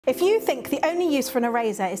If you think the only use for an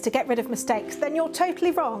eraser is to get rid of mistakes, then you're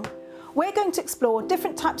totally wrong. We're going to explore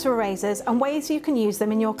different types of erasers and ways you can use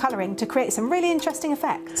them in your colouring to create some really interesting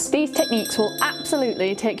effects. These techniques will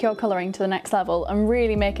absolutely take your colouring to the next level and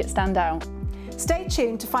really make it stand out. Stay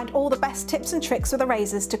tuned to find all the best tips and tricks with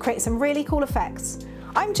erasers to create some really cool effects.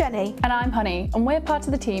 I'm Jenny. And I'm Honey, and we're part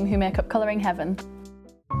of the team who make up Colouring Heaven.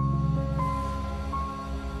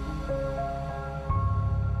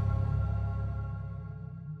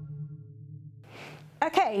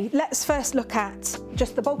 Okay, let's first look at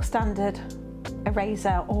just the bog standard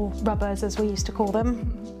eraser, or rubbers as we used to call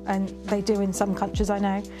them, and they do in some countries, I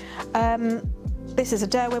know. This is a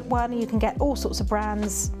Derwent one. You can get all sorts of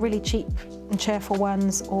brands, really cheap and cheerful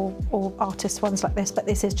ones, or artist ones like this, but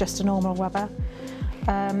this is just a normal rubber.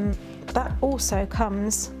 That also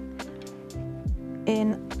comes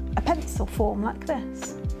in a pencil form like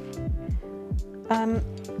this.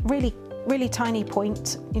 Really tiny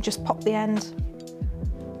point. You just pop the end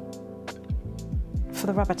for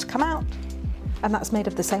the rubber to come out, and that's made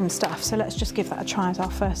of the same stuff. So let's just give that a try as our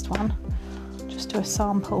first one. Just do a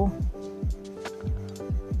sample.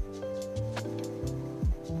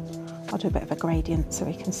 I'll do a bit of a gradient so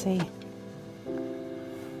we can see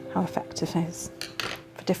how effective it is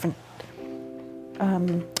for different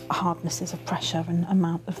hardnesses of pressure and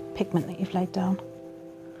amount of pigment that you've laid down.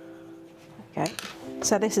 Okay,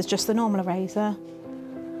 so this is just the normal eraser.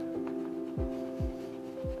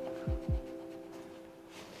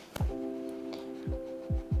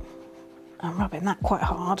 I'm rubbing that quite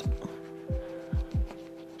hard.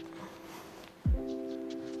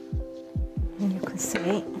 And you can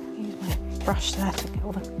see, use my brush there to get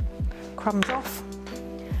all the crumbs off.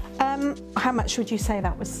 How much would you say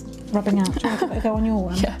that was rubbing out? Do you want to give it a go on your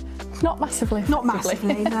one? Yeah, not massively. Not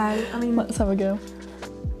massively, no. I mean, let's have a go.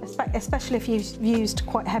 Especially if you've used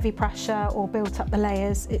quite heavy pressure or built up the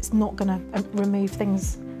layers, it's not going to remove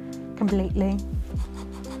things completely.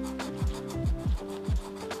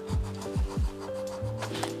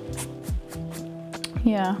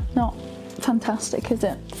 Yeah, not fantastic, is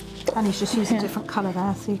it? And he's just used a different colour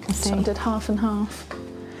there, so you can see. So I did half and half.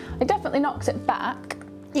 It definitely knocks it back.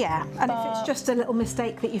 Yeah, and if it's just a little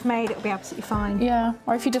mistake that you've made, it'll be absolutely fine. Yeah,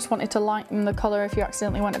 or if you just wanted to lighten the colour, if you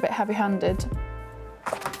accidentally went a bit heavy-handed,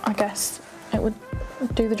 I guess it would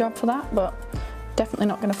do the job for that, but definitely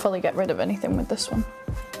not going to fully get rid of anything with this one.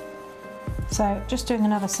 So just doing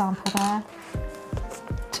another sample there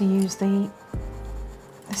to use this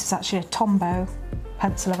is actually a Tombow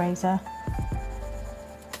pencil eraser.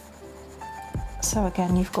 So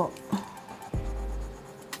again, you've got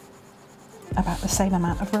about the same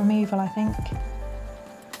amount of removal, I think,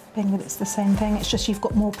 being that it's the same thing. It's just you've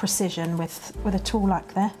got more precision with a tool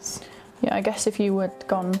like this. Yeah, I guess if you had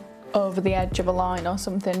gone over the edge of a line or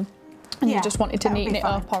something and you just wanted to neaten it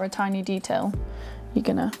up, or a tiny detail, you're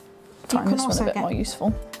gonna find this one a bit more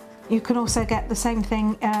useful. You can also get the same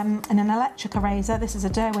thing in an electric eraser. This is a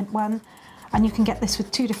Derwent one, and you can get this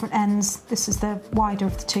with two different ends. This is the wider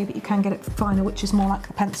of the two, but you can get it finer, which is more like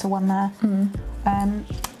the pencil one there.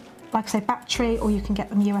 Like I say, battery, or you can get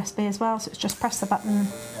them USB as well, so it's just press the button.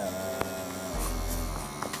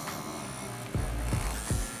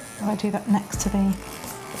 If I do that next to the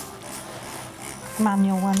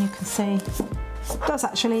manual one, you can see it does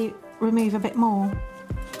actually remove a bit more.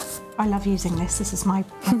 I love using this. This is my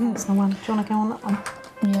personal one. Do you want to go on that one?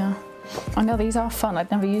 Yeah. I know these are fun.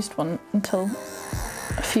 I'd never used one until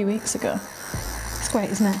a few weeks ago. It's great,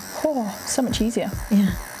 isn't it? Oh, so much easier.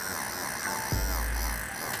 Yeah.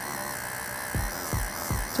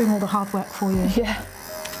 Doing all the hard work for you. Yeah.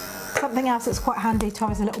 Something else that's quite handy to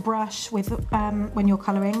have is a little brush with when you're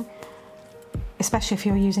colouring, especially if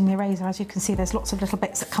you're using the eraser. As you can see, there's lots of little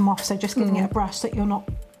bits that come off, so just giving it a brush so that you're not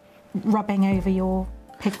rubbing over your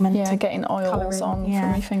pigment. Yeah, getting oils on from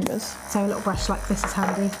your fingers. So a little brush like this is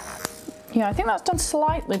handy. Yeah, I think that's done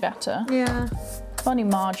slightly better. Yeah. Only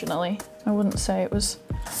marginally. I wouldn't say it was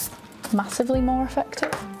massively more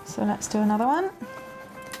effective. So let's do another one.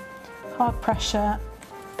 Hard pressure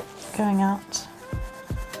going out.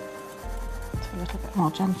 A little bit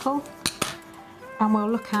more gentle, and we'll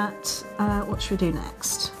look at what should we do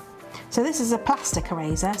next. So this is a plastic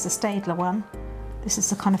eraser, it's a Staedtler one. This is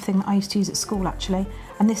the kind of thing that I used to use at school actually,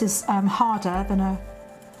 and this is harder than a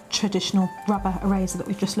traditional rubber eraser that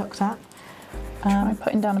we've just looked at. Try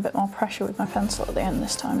putting down a bit more pressure with my pencil at the end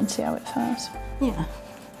this time and see how it fares. Yeah,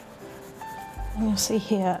 and you'll see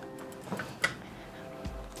here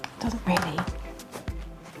it doesn't really.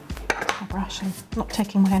 Brush, I'm not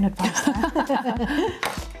taking my own advice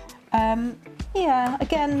there. Yeah,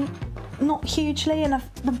 again, not hugely, and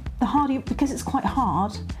the harder, because it's quite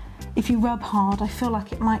hard, if you rub hard, I feel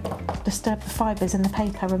like it might disturb the fibres in the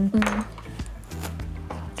paper. And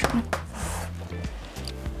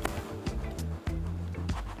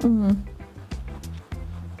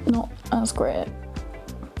not as great.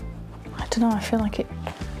 I don't know, I feel like it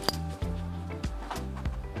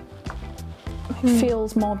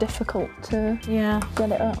feels more difficult to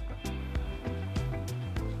get it up.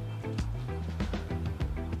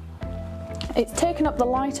 It's taken up the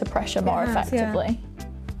lighter pressure more effectively.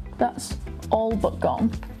 That's all but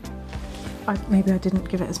gone. Maybe I didn't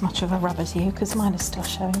give it as much of a rub as you, because mine is still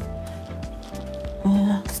showing.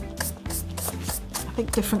 Yeah. I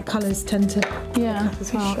think different colours tend to pick up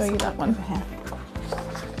as well. I'll show you that one. Over here.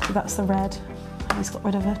 So that's the red. He's got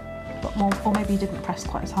rid of it. Got more, or maybe you didn't press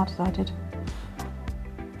quite as hard as I did.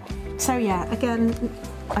 So yeah, again,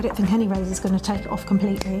 I don't think any razor is going to take it off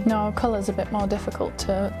completely. No, colour's a bit more difficult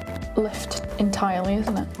to lift entirely,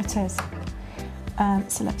 isn't it? It is.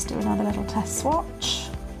 So let's do another little test swatch.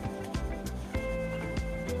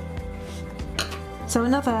 So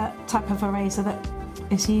another type of eraser that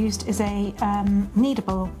is used is a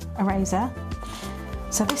Kneadable eraser.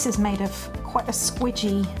 So this is made of quite a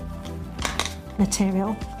squidgy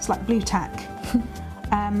material. It's like blue tack.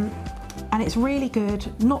 And it's really good,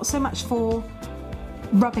 not so much for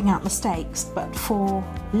rubbing out mistakes, but for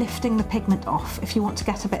lifting the pigment off if you want to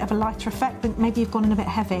get a bit of a lighter effect. Maybe you've gone in a bit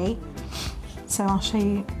heavy. So I'll show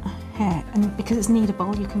you here, and because it's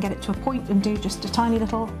kneadable, you can get it to a point and do just a tiny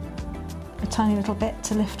little bit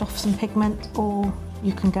to lift off some pigment, or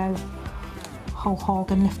you can go whole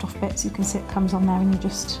hog and lift off bits. You can see it comes on there, and you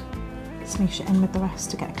just smoosh it in with the rest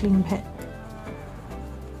to get a clean bit.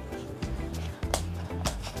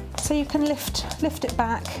 So you can lift it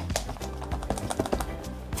back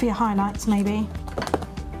for your highlights maybe,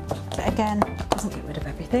 but again, doesn't get rid of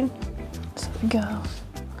everything. So there we go.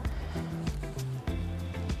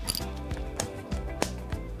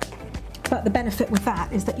 But the benefit with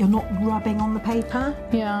that is that you're not rubbing on the paper.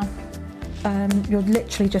 Yeah. You're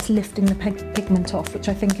literally just lifting the pigment off, which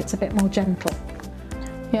I think it's a bit more gentle.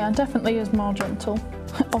 Yeah, it definitely is more gentle.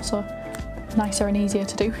 Also, nicer and easier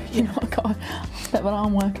to do. You know, I've got a bit of an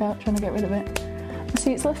arm workout trying to get rid of it.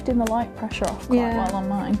 See, it's lifting the light pressure off quite well on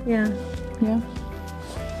mine. Yeah. Yeah.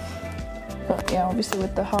 But yeah, obviously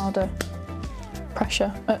with the harder pressure,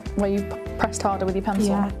 where you pressed harder with your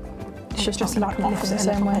pencil, it's just like off in the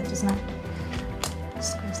same way, doesn't it?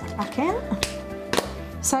 Squeeze that back in.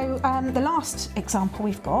 So the last example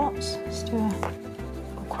we've got, let's do a,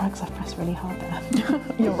 oh crags, I've pressed really hard there.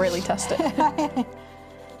 You'll really test it.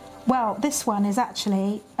 Well, this one is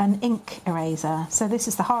actually an ink eraser. So this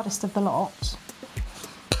is the hardest of the lot.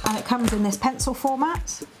 And it comes in this pencil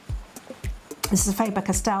format. This is a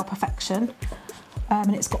Faber-Castell Perfection.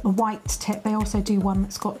 And it's got the white tip. They also do one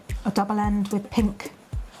that's got a double end with pink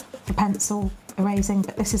for pencil erasing,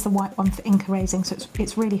 but this is the white one for ink erasing, so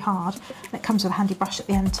it's really hard. And it comes with a handy brush at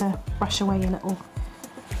the end to brush away your little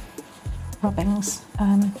rubbings.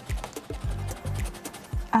 And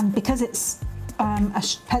because it's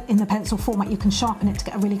in the pencil format, you can sharpen it to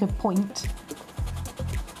get a really good point.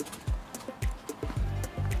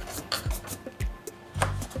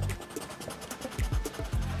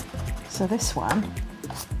 So this one,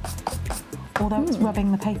 although it's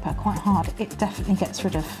rubbing the paper quite hard, it definitely gets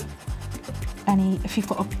rid of any, if you've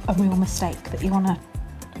got a real mistake that you want to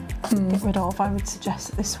get rid of, I would suggest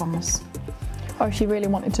that this one was. Or if you really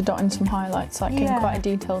wanted to dot in some highlights, like in quite a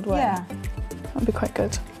detailed way, that'd be quite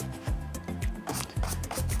good.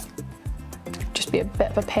 Just be a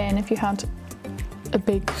bit of a pain if you had a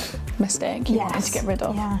big mistake you wanted to get rid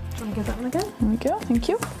of. Yeah. Do you want to give that one a go? There we go, thank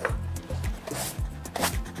you.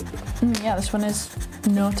 Yeah, this one is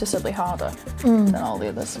noticeably harder than all the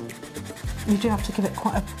others. You do have to give it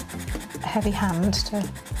quite a heavy hand to.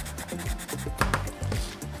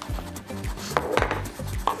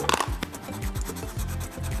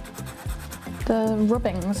 The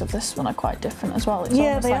rubbings of this one are quite different as well. It's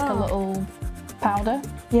almost like a little powder.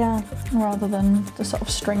 Yeah. Rather than the sort of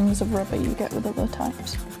strings of rubber you get with other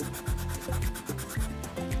types.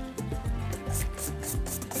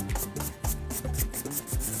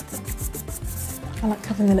 I like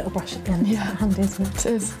having a little brush at the end. Yeah, handy, isn't it?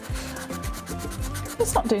 It is.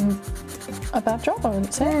 It's not doing a bad job, I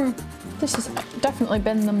wouldn't say. This has definitely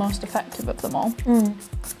been the most effective of them all.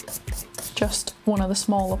 Just one of the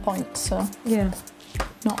smaller points, so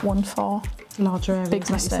not one for larger areas, big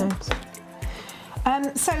mistakes.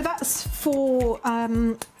 So that's for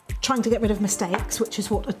trying to get rid of mistakes, which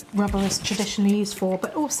is what a rubber is traditionally used for,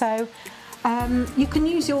 but also you can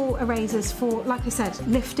use your erasers for, like I said,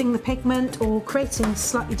 lifting the pigment or creating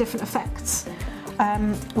slightly different effects.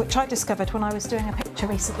 which I discovered when I was doing a picture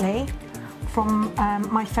recently from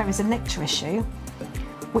my Fair is a Nature issue,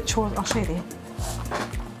 which was, I'll show you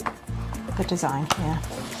the design here.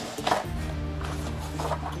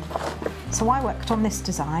 So I worked on this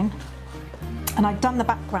design, and I'd done the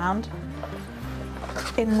background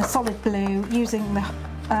in the solid blue using the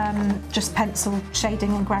just pencil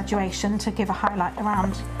shading and graduation to give a highlight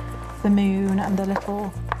around the moon and the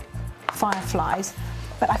little fireflies.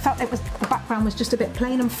 But I felt the background was just a bit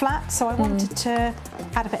plain and flat, so I wanted to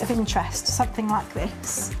add a bit of interest, something like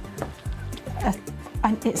this.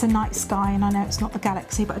 It's a night sky, and I know it's not the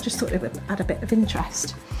galaxy, but I just thought it would add a bit of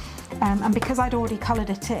interest. And because I'd already coloured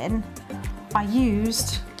it in, I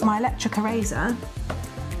used my electric eraser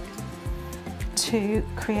to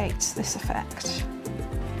create this effect.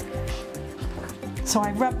 So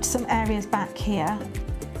I rubbed some areas back here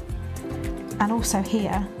and also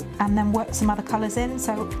here, and then worked some other colours in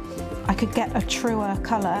so I could get a truer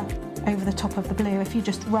colour over the top of the blue. If you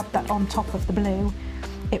just rub that on top of the blue,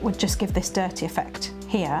 it would just give this dirty effect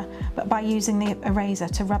here. But by using the eraser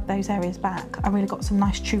to rub those areas back, I really got some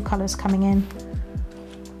nice true colours coming in.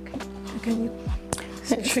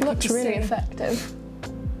 It looks really effective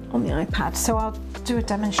on the iPad, so I'll do a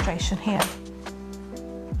demonstration here.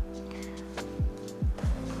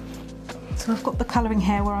 So I've got the colouring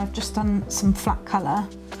here where I've just done some flat colour,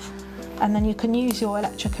 and then you can use your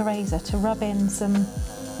electric eraser to rub in some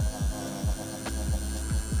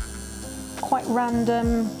quite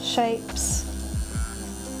random shapes,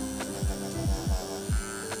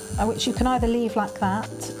 which you can either leave like that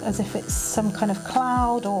as if it's some kind of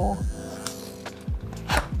cloud or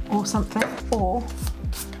something, or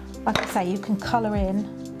like I say, you can colour in,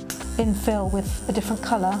 infill with a different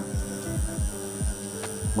colour,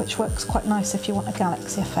 which works quite nice if you want a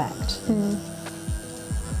galaxy effect.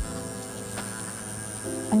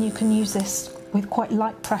 And you can use this with quite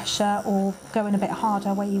light pressure or go in a bit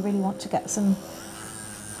harder where you really want to get some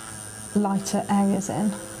lighter areas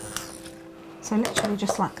in. So literally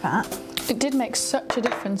just like that. It did make such a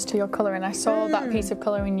difference to your colouring. I saw that piece of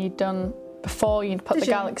colouring you'd done before you'd put the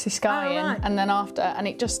galaxy sky in, and then after, and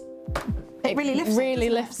it just really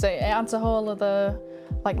lifts it. It adds a whole other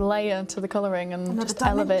layer to the colouring and just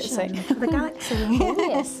elevates it. For the galaxy.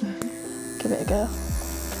 Yes. Give it a go.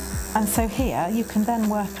 And so here you can then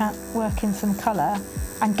work in some colour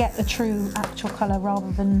and get the true actual colour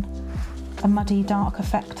rather than a muddy dark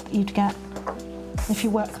effect that you'd get if you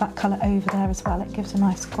work that colour over there as well. It gives a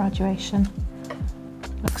nice graduation.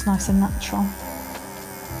 Looks nice and natural.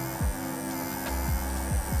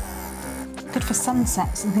 Good for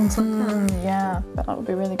sunsets and things like that. Yeah, that would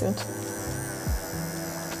be really good.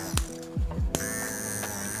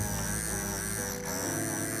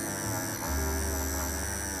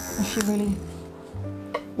 If you really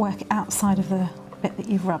work it outside of the bit that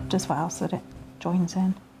you've rubbed as well so that it joins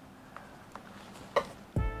in.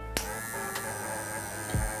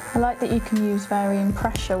 I like that you can use varying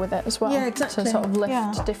pressure with it as well. Yeah, exactly. To sort of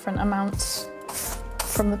lift different amounts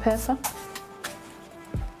from the paper.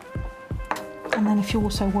 And then if you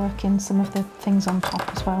also work in some of the things on top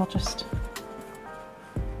as well, just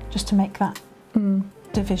to make that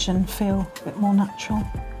division feel a bit more natural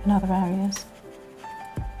in other areas.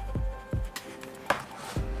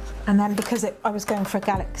 And then because I was going for a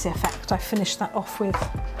galaxy effect, I finished that off with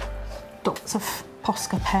dots of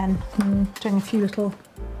Posca pen, doing a few little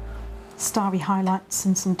starry highlights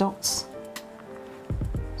and some dots.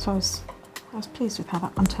 So I was pleased with how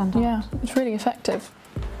that one turned out. Yeah, it's really effective.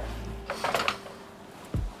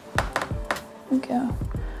 Okay.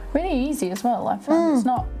 Really easy as well, I found. It's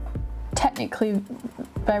not technically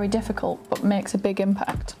very difficult, but makes a big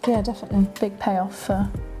impact. Yeah, definitely. Big payoff for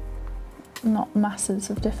not masses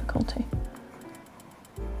of difficulty.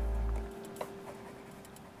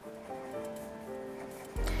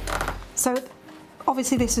 So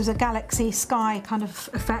obviously this is a galaxy sky kind of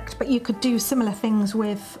effect, but you could do similar things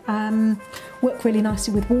with, work really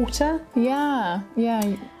nicely with water. Yeah,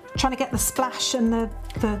 yeah. Trying to get the splash and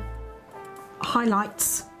the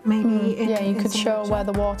highlights maybe. Yeah, you could show where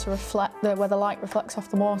the water where the light reflects off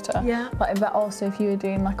the water. Yeah. But also if you were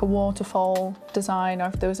doing like a waterfall design, or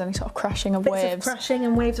if there was any sort of crashing of waves. Bits of crashing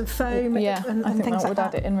and waves of foam. Yeah, and I think things that like would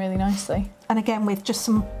add it in really nicely. And again, with just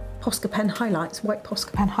some Posca pen highlights, white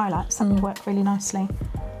Posca pen highlights, that would work really nicely.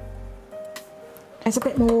 It's a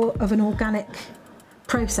bit more of an organic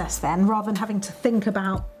process then, rather than having to think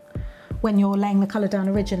about when you're laying the colour down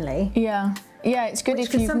originally. Yeah. Yeah, it's good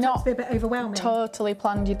if you've not be a bit overwhelming. Totally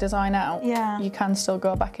planned your design out. Yeah. You can still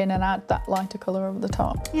go back in and add that lighter colour over the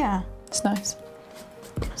top. Yeah. It's nice.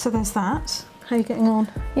 So there's that. How are you getting on?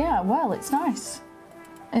 Yeah, well, it's nice.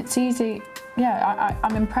 It's easy. yeah,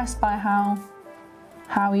 I'm impressed by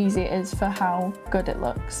how easy it is for how good it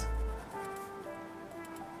looks.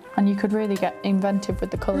 And you could really get inventive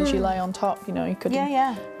with the colours you lay on top. You know, you could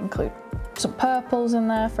include some purples in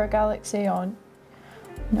there for a galaxy, or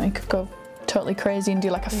you know, you could go totally crazy and do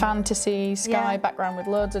like a fantasy sky background with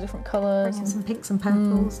loads of different colours. Bring in some pinks and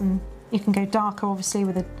purples, and you can go darker, obviously,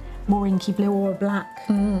 with a more inky blue or a black.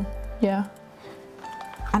 Yeah.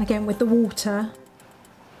 And again, with the water,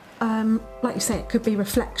 like you say, it could be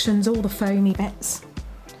reflections, all the foamy bits.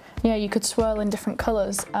 Yeah, you could swirl in different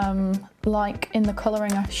colours, like in the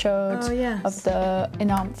colouring I showed of the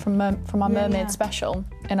from our mermaid special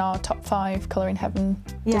in our top 5 colouring heaven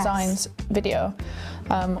designs video.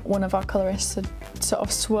 One of our colourists had sort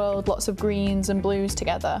of swirled lots of greens and blues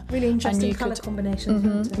together. Really interesting colour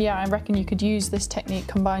combinations. Yeah, I reckon you could use this technique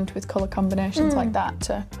combined with colour combinations like that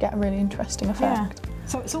to get a really interesting effect. Yeah.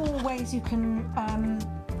 So it's all ways you can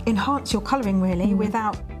enhance your colouring really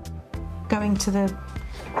without going to the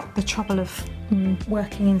trouble of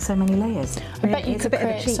working in so many layers. I bet you could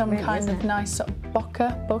create some kind of nice sort of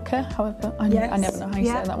bokeh, however, I never know how you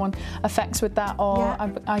say that one, effects with that, or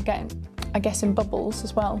I guess in bubbles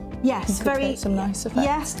as well. Yes, you could create some nice effects.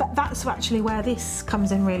 Yes, that's actually where this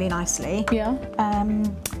comes in really nicely. Yeah.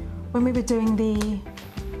 When we were doing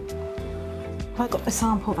I got the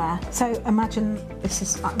sample there. So imagine this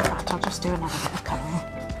is, in fact, I'll just do another bit of colouring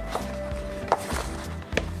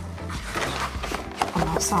on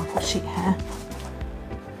our sample sheet here.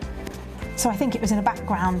 So I think it was in a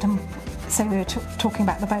background, and so we were talking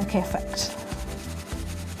about the bokeh effect.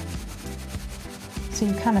 So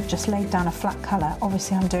you kind of just laid down a flat colour.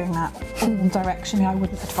 Obviously I'm doing that all directionally. I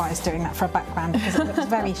wouldn't advise doing that for a background because it looks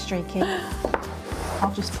very streaky.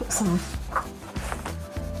 I'll just put some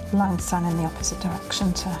limestone in the opposite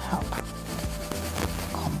direction to help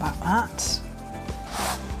combat that.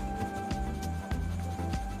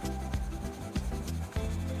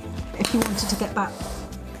 If you wanted to get that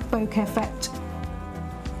bokeh effect,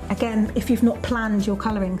 again, if you've not planned your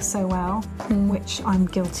colouring so well, which I'm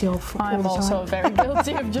guilty of all the time. I'm also very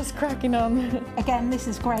guilty of just cracking on. Again, this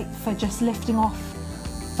is great for just lifting off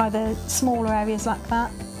either smaller areas like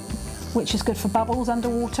that, which is good for bubbles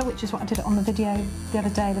underwater, which is what I did on the video the other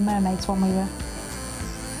day, the mermaids one we were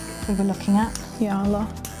looking at. Yeah, I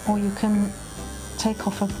love. Or you can take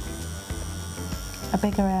off a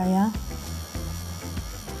bigger area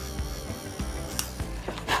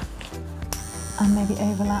and maybe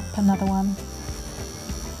overlap another one.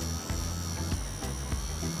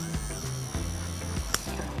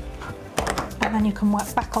 And then you can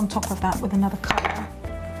work back on top of that with another colour.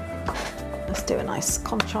 Let's do a nice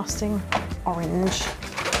contrasting orange.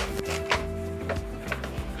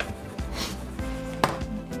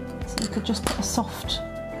 So you could just put a soft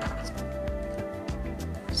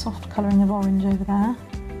colouring of orange over there.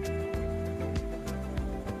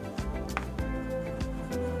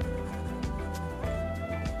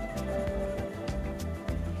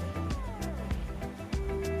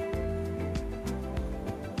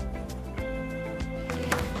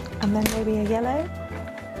 And then maybe a yellow.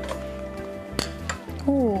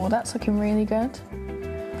 Oh, that's looking really good.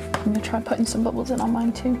 I'm going to try putting some bubbles in on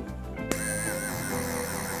mine too.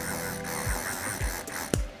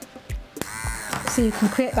 So you can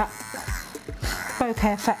create that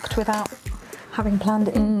bokeh effect without having planned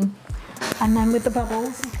it in. And then with the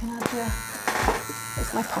bubbles, you can add your...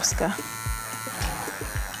 There's my Posca.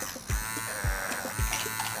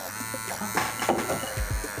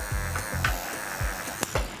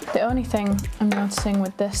 The only thing I'm noticing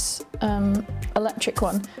with this electric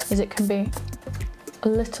one is it can be a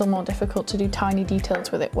little more difficult to do tiny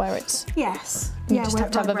details with it, where it's... Yes. You just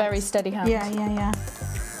have to have a very steady hand. Yeah.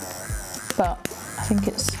 But I think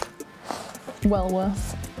it's well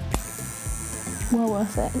worth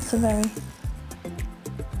it. It's a very...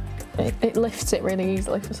 It lifts it really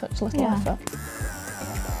easily for such little effort.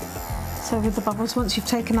 So with the bubbles, once you've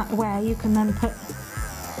taken that away, you can then put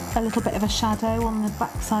a little bit of a shadow on the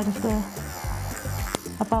back side of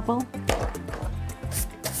a bubble.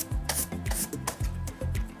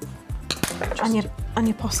 And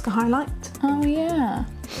your Posca highlight. Oh yeah,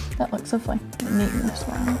 that looks lovely. Neaten this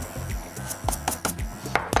one.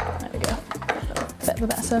 There we go. Bit of a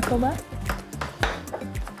better circle there.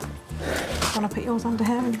 Want to put yours under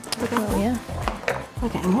here? Oh yeah. We're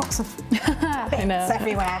getting lots of bits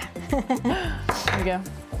everywhere. There we go.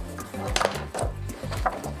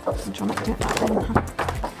 I'm trying to do it that way and have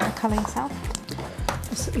the colour yourself,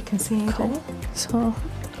 just so we can see you do it. So,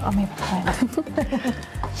 I'll maybe play that.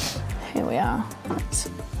 Here we are. Let's...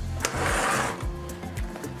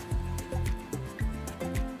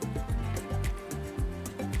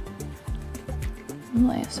 and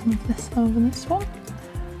layer some of this over this one.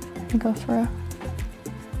 And go for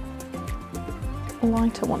a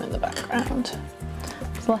lighter one in the background.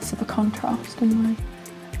 There's less of a contrast in my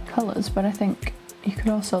colours, but I think you could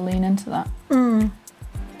also lean into that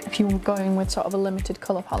if you were going with sort of a limited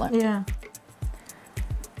colour palette. Yeah.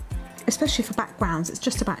 Especially for backgrounds, it's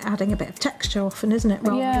just about adding a bit of texture often, isn't it?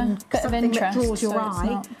 Rather than bit of interest that draws your so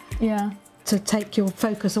eye. Yeah. To take your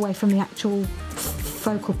focus away from the actual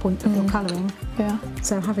focal point of your colouring. Yeah.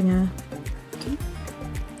 So having a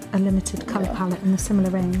limited colour palette in a similar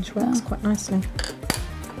range works quite nicely.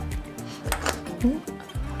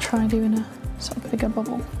 Try doing a sort of bigger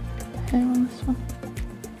bubble here on this one.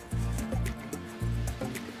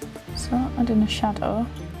 So adding a shadow.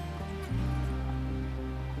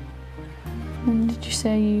 And did you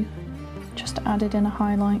say you just added in a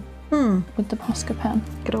highlight with the Posca pen?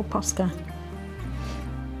 Good old Posca.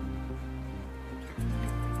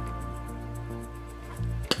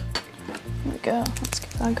 There we go, let's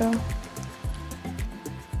give that a go.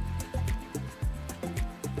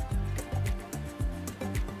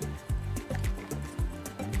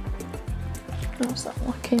 How's that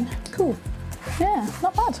looking? Cool. Yeah,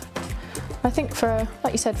 not bad. I think for,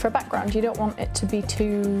 like you said, for a background, you don't want it to be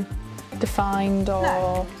too defined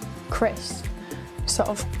or crisp. Sort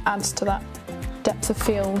of adds to that depth of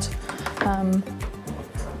field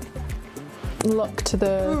look to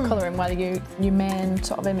the colouring, where your main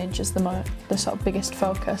sort of image is the sort of biggest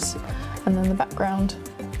focus, and then the background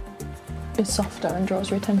is softer and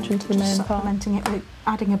draws your attention to the main part. Supplementing it with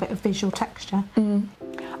adding a bit of visual texture.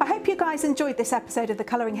 I hope you guys enjoyed this episode of the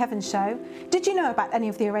Colouring Heavens show. Did you know about any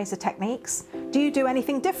of the eraser techniques? Do you do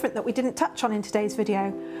anything different that we didn't touch on in today's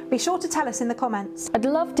video? Be sure to tell us in the comments. I'd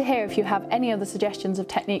love to hear if you have any other suggestions of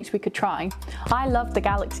techniques we could try. I love the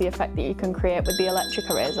galaxy effect that you can create with the electric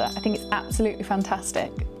eraser. I think it's absolutely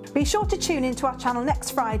fantastic. Be sure to tune into our channel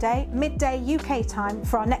next Friday, midday UK time,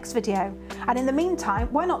 for our next video. And in the meantime,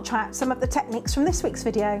 why not try out some of the techniques from this week's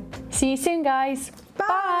video? See you soon, guys.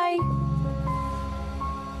 Bye.